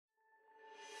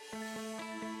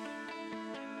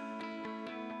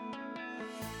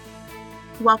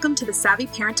Welcome to the Savvy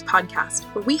Parent Podcast,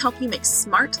 where we help you make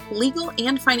smart, legal,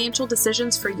 and financial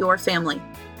decisions for your family.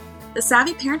 The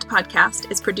Savvy Parent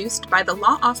Podcast is produced by the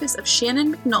Law Office of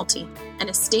Shannon McNulty, an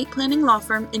estate planning law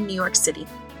firm in New York City.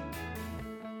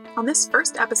 On this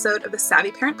first episode of the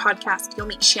Savvy Parent Podcast, you'll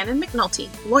meet Shannon McNulty,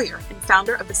 lawyer and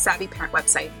founder of the Savvy Parent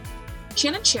website.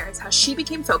 Shannon shares how she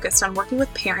became focused on working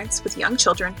with parents with young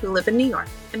children who live in New York,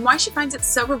 and why she finds it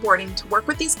so rewarding to work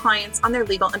with these clients on their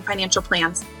legal and financial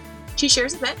plans. She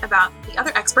shares a bit about the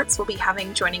other experts we'll be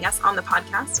having joining us on the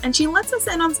podcast, and she lets us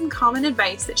in on some common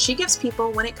advice that she gives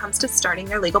people when it comes to starting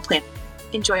their legal plan.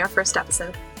 Enjoy our first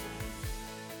episode.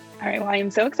 All right, well, I am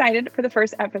so excited for the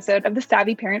first episode of the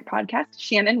Savvy Parent Podcast.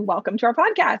 Shannon, welcome to our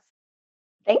podcast.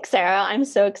 Thanks, Sarah. I'm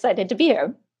so excited to be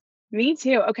here. Me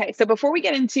too. Okay, so before we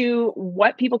get into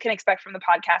what people can expect from the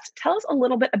podcast, tell us a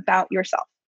little bit about yourself.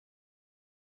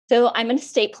 So I'm an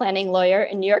estate planning lawyer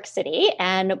in New York City,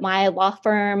 and my law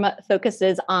firm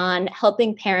focuses on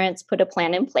helping parents put a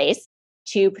plan in place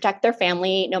to protect their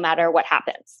family no matter what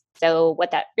happens. So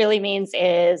what that really means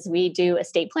is we do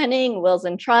estate planning, wills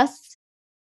and trusts,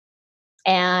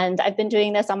 and I've been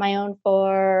doing this on my own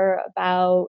for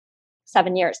about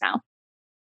 7 years now.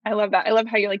 I love that. I love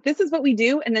how you're like, this is what we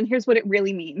do, and then here's what it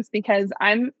really means, because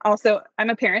I'm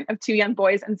a parent of 2 young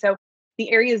boys, and so the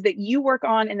areas that you work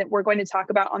on and that we're going to talk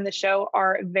about on the show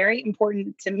are very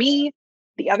important to me,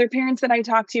 the other parents that I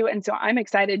talk to. And so I'm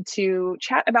excited to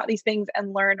chat about these things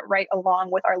and learn right along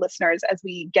with our listeners as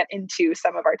we get into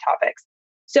some of our topics.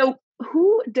 So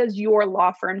who does your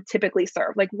law firm typically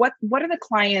serve? Like what are the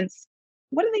clients?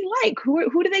 What do they like?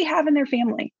 Who do they have in their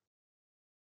family?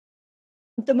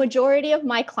 The majority of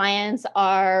my clients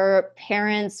are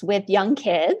parents with young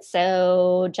kids,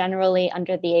 so generally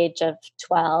under the age of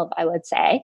 12, I would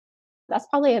say. That's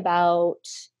probably about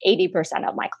 80%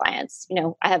 of my clients.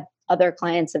 I have other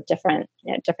clients of different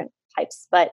types,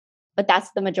 but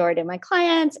that's the majority of my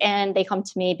clients, and they come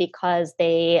to me because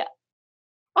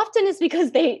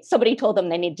somebody told them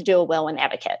they need to do a will and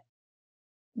advocate.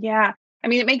 Yeah. I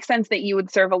mean, it makes sense that you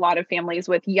would serve a lot of families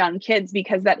with young kids,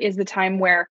 because that is the time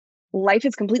where life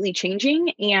is completely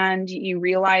changing and you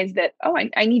realize that,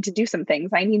 I need to do some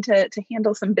things. I need to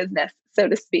handle some business, so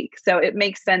to speak. So it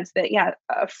makes sense that,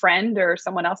 a friend or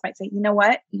someone else might say, you know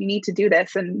what, you need to do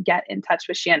this, and get in touch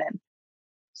with Shannon.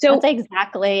 So that's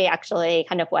exactly actually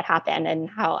kind of what happened and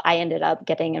how I ended up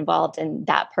getting involved in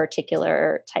that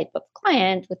particular type of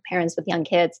client with parents with young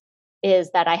kids,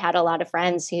 is that I had a lot of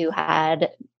friends who had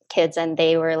kids and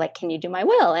they were like, can you do my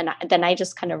will? And then I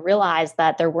just kind of realized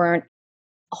that there weren't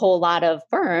a whole lot of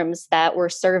firms that were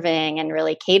serving and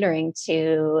really catering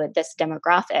to this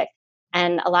demographic.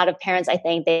 And a lot of parents, I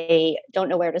think, they don't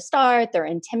know where to start. They're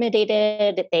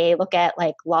intimidated. They look at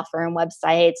like law firm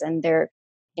websites and they're,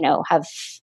 have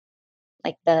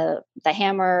like the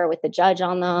hammer with the judge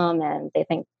on them. And they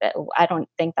think that I don't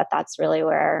think that that's really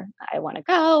where I want to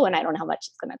go. And I don't know how much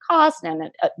it's going to cost.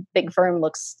 And a big firm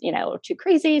looks, too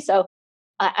crazy. So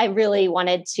I really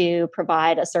wanted to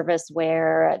provide a service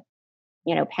where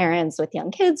parents with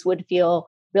young kids would feel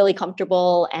really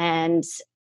comfortable and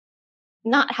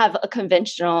not have a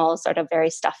conventional sort of very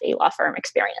stuffy law firm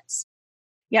experience.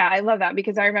 Yeah, I love that,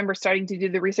 because I remember starting to do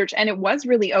the research and it was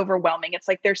really overwhelming. It's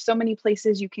like there's so many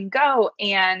places you can go.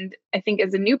 And I think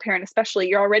as a new parent, especially,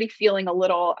 you're already feeling a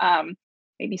little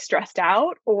maybe stressed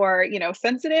out or,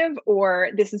 sensitive, or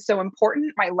this is so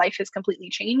important. My life has completely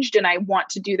changed and I want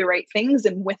to do the right things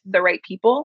and with the right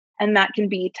people. And that can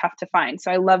be tough to find.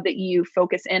 So I love that you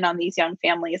focus in on these young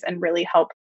families and really help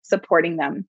supporting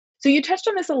them. So you touched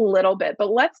on this a little bit,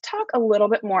 but let's talk a little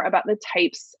bit more about the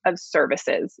types of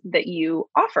services that you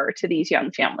offer to these young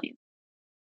families.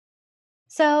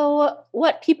 So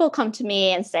what people come to me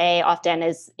and say often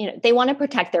is, they want to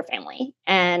protect their family,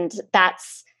 and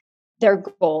that's their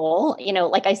goal.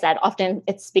 Like I said, often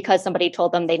it's because somebody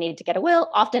told them they need to get a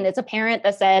will. Often it's a parent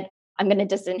that said, I'm going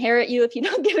to disinherit you if you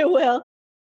don't get a will.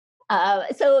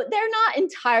 So they're not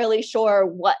entirely sure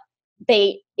what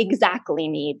they exactly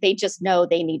need. They just know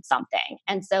they need something.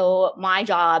 And so my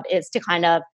job is to kind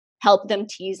of help them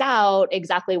tease out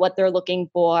exactly what they're looking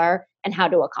for and how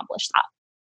to accomplish that.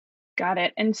 Got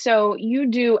it. And so you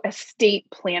do estate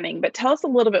planning, but tell us a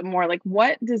little bit more, like,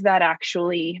 what does that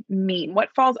actually mean?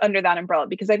 What falls under that umbrella?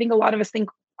 Because I think a lot of us think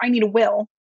I need a will,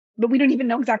 but we don't even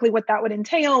know exactly what that would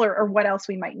entail or what else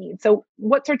we might need. So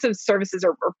what sorts of services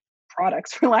or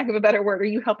products, for lack of a better word, are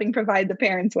you helping provide the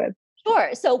parents with?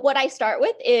 Sure. So what I start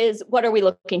with is, what are we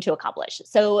looking to accomplish?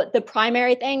 So the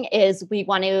primary thing is we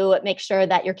want to make sure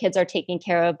that your kids are taken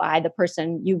care of by the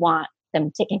person you want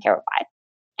them taken care of by.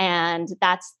 And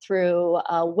that's through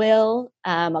a will,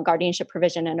 a guardianship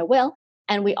provision and a will.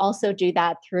 And we also do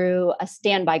that through a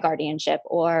standby guardianship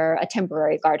or a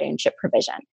temporary guardianship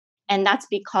provision. And that's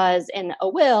because in a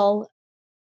will,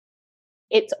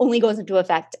 it only goes into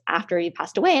effect after you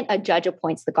passed away and a judge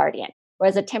appoints the guardian.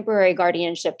 Whereas a temporary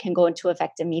guardianship can go into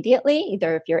effect immediately,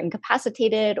 either if you're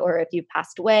incapacitated or if you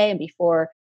passed away and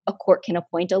before a court can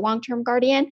appoint a long-term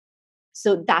guardian.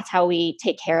 So that's how we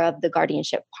take care of the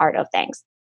guardianship part of things.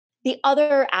 The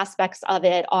other aspects of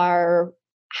it are,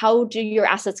 how do your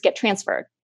assets get transferred?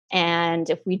 And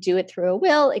if we do it through a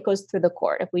will, it goes through the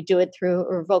court. If we do it through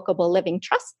a revocable living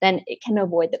trust, then it can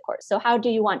avoid the court. So how do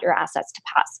you want your assets to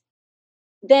pass?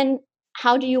 Then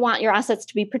how do you want your assets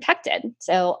to be protected?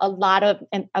 So a lot of,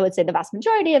 and I would say the vast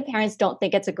majority of parents don't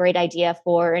think it's a great idea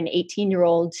for an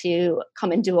 18-year-old to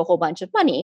come and do a whole bunch of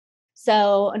money.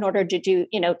 So in order to do,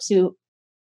 to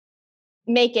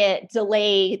make it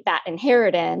delay that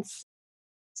inheritance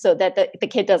so that the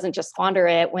kid doesn't just squander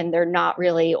it when they're not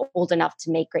really old enough to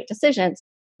make great decisions,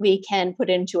 we can put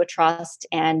it into a trust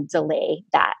and delay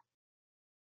that,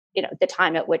 the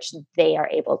time at which they are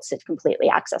able to completely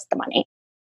access the money.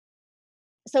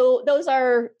 So those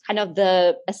are kind of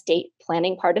the estate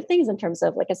planning part of things in terms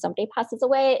of, like, if somebody passes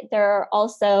away. There are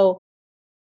also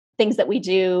things that we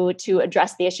do to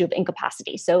address the issue of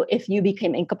incapacity. So if you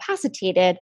became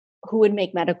incapacitated, who would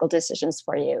make medical decisions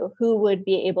for you? Who would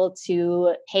be able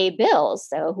to pay bills?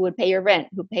 So who would pay your rent?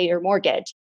 Who would pay your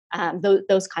mortgage?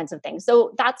 Those kinds of things.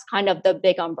 So that's kind of the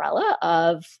big umbrella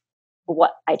of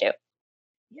what I do.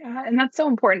 Yeah. And that's so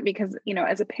important because,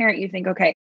 as a parent, you think,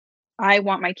 okay, I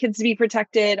want my kids to be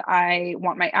protected. I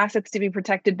want my assets to be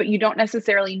protected, but you don't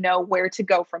necessarily know where to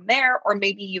go from there. Or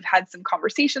maybe you've had some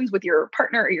conversations with your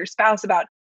partner or your spouse about,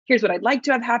 here's what I'd like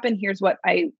to have happen. Here's what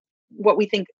we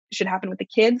think should happen with the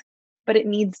kids, but it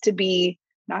needs to be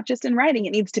not just in writing,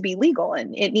 it needs to be legal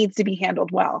and it needs to be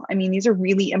handled well. I mean, these are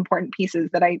really important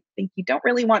pieces that I think you don't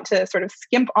really want to sort of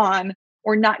skimp on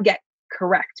or not get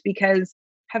correct, because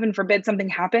heaven forbid something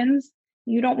happens.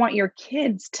 You don't want your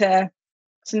kids to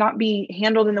not be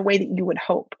handled in the way that you would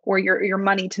hope, or your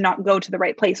money to not go to the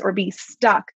right place or be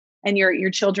stuck and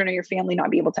your children or your family not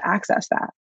be able to access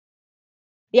that.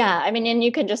 Yeah. I mean, and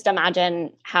you can just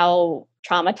imagine how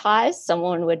traumatized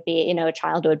someone would be, a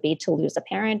child would be to lose a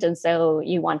parent. And so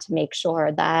you want to make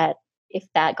sure that if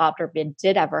that, God forbid,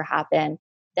 did ever happen,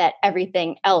 that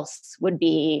everything else would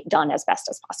be done as best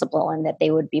as possible and that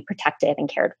they would be protected and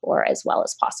cared for as well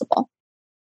as possible.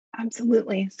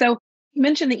 Absolutely. So you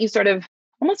mentioned that you sort of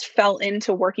almost fell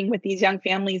into working with these young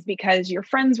families because your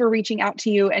friends were reaching out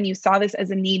to you and you saw this as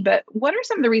a need. But what are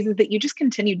some of the reasons that you just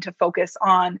continued to focus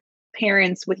on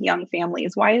parents with young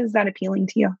families? Why is that appealing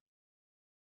to you?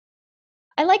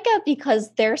 I like it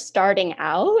because they're starting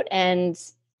out, and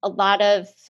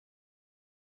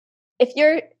if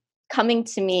you're coming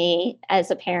to me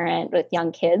as a parent with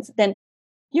young kids, then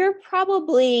you're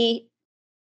probably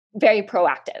very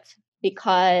proactive,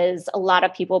 because a lot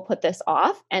of people put this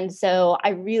off. And so I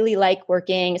really like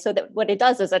working so that what it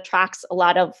does is attracts a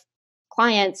lot of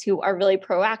clients who are really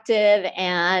proactive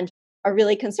and are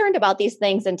really concerned about these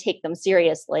things and take them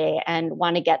seriously and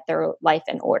want to get their life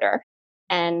in order.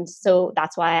 And so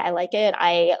that's why I like it.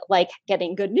 I like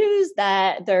getting good news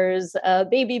that there's a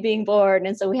baby being born.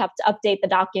 And so we have to update the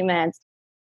documents.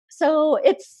 So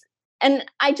and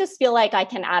I just feel like I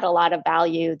can add a lot of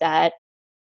value that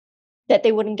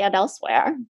they wouldn't get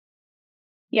elsewhere.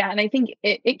 Yeah. And I think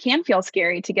it can feel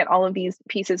scary to get all of these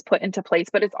pieces put into place,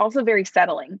 but it's also very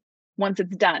settling once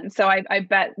it's done. So I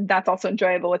bet that's also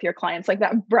enjoyable with your clients, like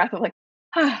that breath of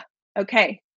like,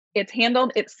 okay, it's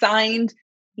handled, it's signed.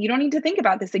 You don't need to think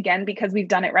about this again because we've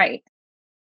done it right.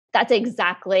 That's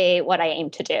exactly what I aim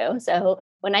to do. So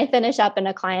when I finish up and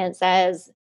a client says,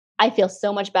 I feel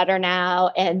so much better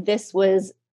now, and this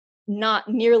was not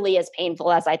nearly as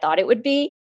painful as I thought it would be,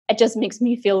 it just makes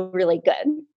me feel really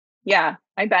good. Yeah,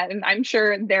 I bet. And I'm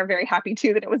sure they're very happy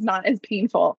too that it was not as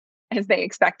painful as they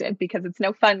expected, because it's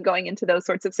no fun going into those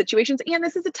sorts of situations. And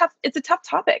this is it's a tough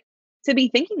topic to be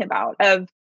thinking about, of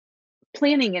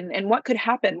planning and what could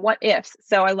happen, what ifs.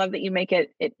 So I love that you make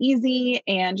it easy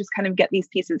and just kind of get these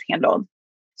pieces handled.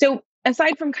 So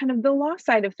aside from kind of the law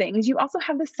side of things, you also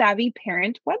have the Savvy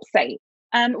Parent website.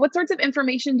 What sorts of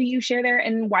information do you share there,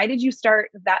 and why did you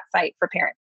start that site for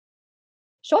parents?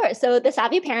 Sure. So the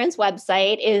Savvy Parents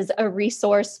website is a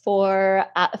resource for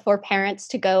parents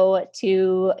to go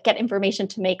to get information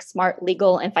to make smart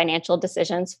legal and financial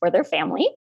decisions for their family.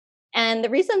 And the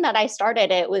reason that I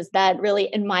started it was that really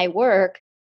in my work,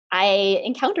 I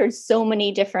encountered so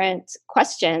many different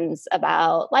questions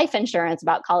about life insurance,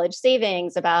 about college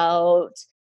savings, about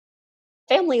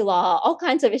family law, all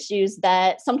kinds of issues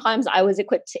that sometimes I was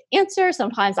equipped to answer.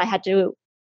 Sometimes I had to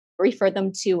refer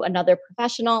them to another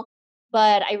professional.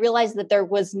 But I realized that there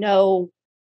was no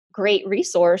great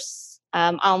resource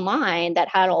online that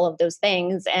had all of those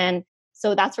things. And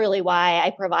so that's really why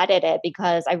I provided it,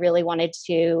 because I really wanted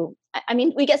to. I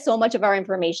mean, we get so much of our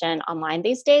information online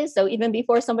these days. So even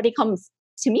before somebody comes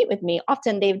to meet with me,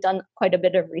 often they've done quite a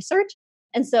bit of research.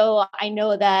 And so I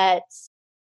know that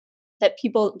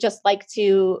people just like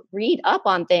to read up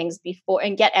on things before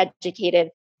and get educated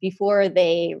before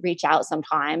they reach out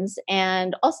sometimes.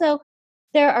 And also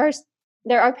there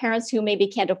are parents who maybe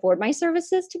can't afford my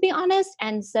services, to be honest.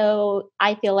 And so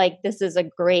I feel like this is a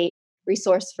great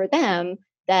resource for them,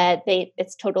 that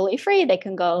it's totally free. They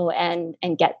can go and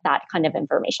get that kind of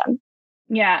information.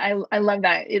 Yeah, I love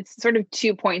that. It's sort of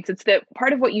 2 points. It's that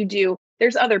part of what you do,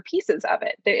 there's other pieces of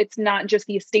it. It's not just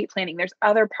the estate planning. There's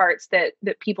other parts that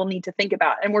people need to think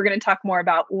about. And we're going to talk more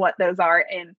about what those are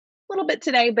in a little bit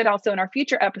today, but also in our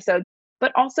future episodes.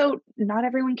 But also, not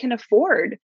everyone can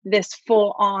afford this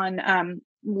full on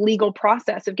legal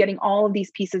process of getting all of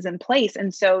these pieces in place.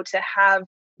 And so to have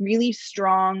really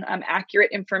strong,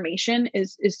 accurate information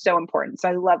is so important. So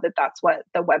I love that that's what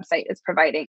the website is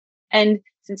providing. And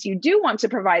since you do want to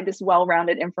provide this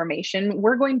well-rounded information,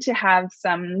 we're going to have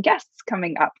some guests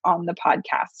coming up on the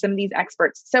podcast, some of these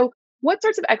experts. So what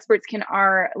sorts of experts can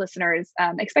our listeners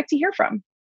expect to hear from?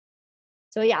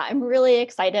 So yeah, I'm really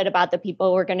excited about the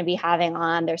people we're going to be having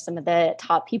on. There's some of the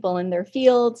top people in their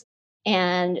fields,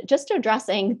 and just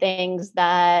addressing things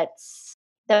that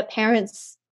the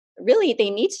parents really, they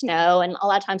need to know. And a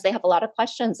lot of times they have a lot of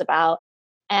questions about.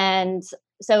 And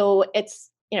so it's,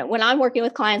 when I'm working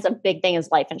with clients, a big thing is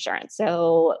life insurance.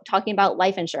 So talking about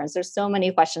life insurance, there's so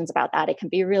many questions about that. It can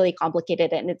be really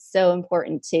complicated, and it's so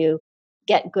important to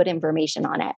get good information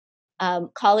on it.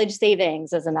 College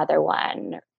savings is another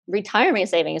one. Retirement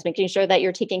savings, making sure that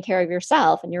you're taking care of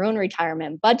yourself and your own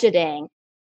retirement, budgeting,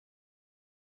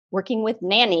 working with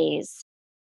nannies,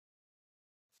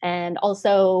 and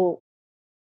also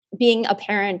being a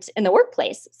parent in the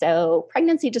workplace. So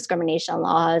pregnancy discrimination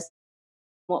laws,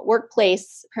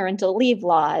 workplace parental leave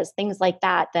laws, things like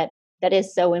that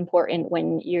is so important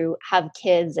when you have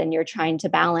kids and you're trying to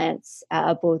balance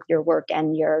both your work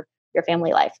and your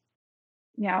family life.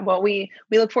 Yeah, well, we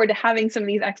look forward to having some of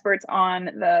these experts on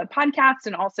the podcast,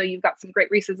 and also you've got some great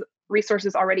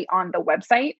resources already on the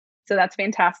website. So that's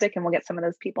fantastic, and we'll get some of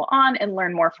those people on and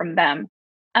learn more from them.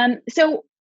 So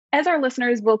as our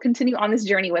listeners will continue on this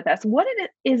journey with us, what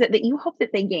is it that you hope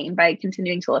that they gain by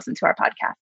continuing to listen to our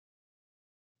podcast?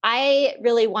 I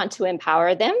really want to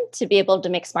empower them to be able to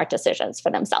make smart decisions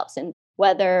for themselves. And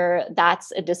whether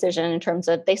that's a decision in terms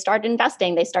of they start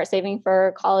investing, they start saving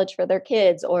for college for their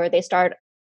kids, or they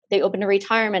open a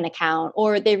retirement account,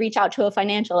 or they reach out to a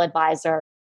financial advisor.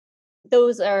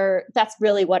 That's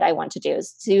really what I want to do,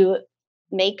 is to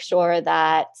make sure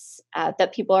that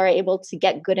that people are able to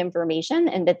get good information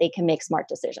and that they can make smart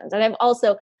decisions. And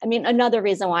another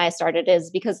reason why I started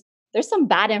is because there's some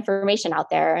bad information out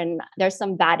there and there's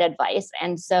some bad advice.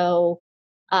 And so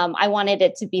I wanted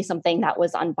it to be something that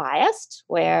was unbiased,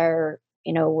 where,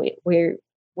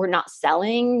 we're not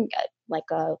selling like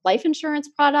a life insurance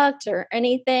product or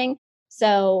anything.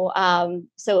 So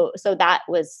that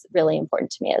was really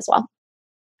important to me as well.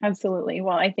 Absolutely.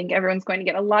 Well, I think everyone's going to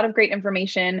get a lot of great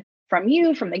information from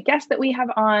you, from the guests that we have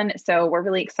on. So we're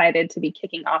really excited to be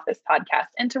kicking off this podcast.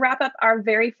 And to wrap up our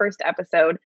very first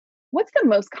episode, what's the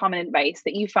most common advice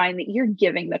that you find that you're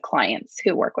giving the clients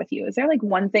who work with you? Is there like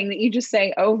one thing that you just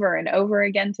say over and over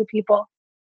again to people?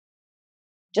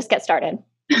 Just get started.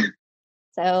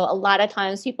 So a lot of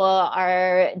times people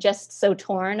are just so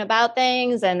torn about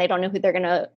things and they don't know who they're going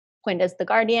to appoint as the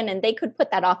guardian, and they could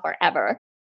put that off forever.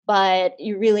 But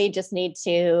you really just need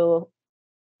to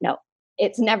know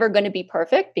it's never going to be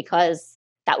perfect, because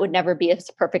that would never be a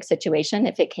perfect situation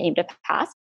if it came to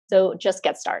pass. So just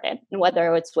get started. And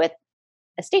whether it's with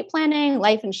estate planning,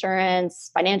 life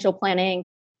insurance, financial planning,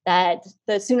 that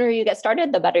the sooner you get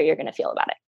started, the better you're going to feel about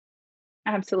it.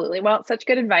 Absolutely. Well, such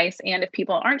good advice. And if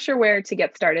people aren't sure where to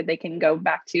get started, they can go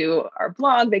back to our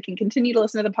blog. They can continue to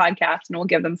listen to the podcast, and we'll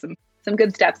give them some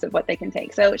good steps of what they can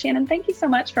take. So Shannon, thank you so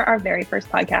much for our very first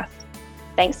podcast.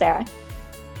 Thanks, Sarah.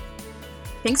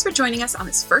 Thanks for joining us on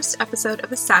this first episode of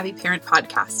the Savvy Parent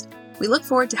Podcast. We look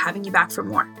forward to having you back for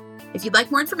more. If you'd like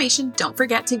more information, don't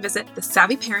forget to visit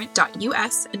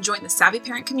thesavvyparent.us and join the Savvy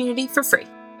Parent community for free.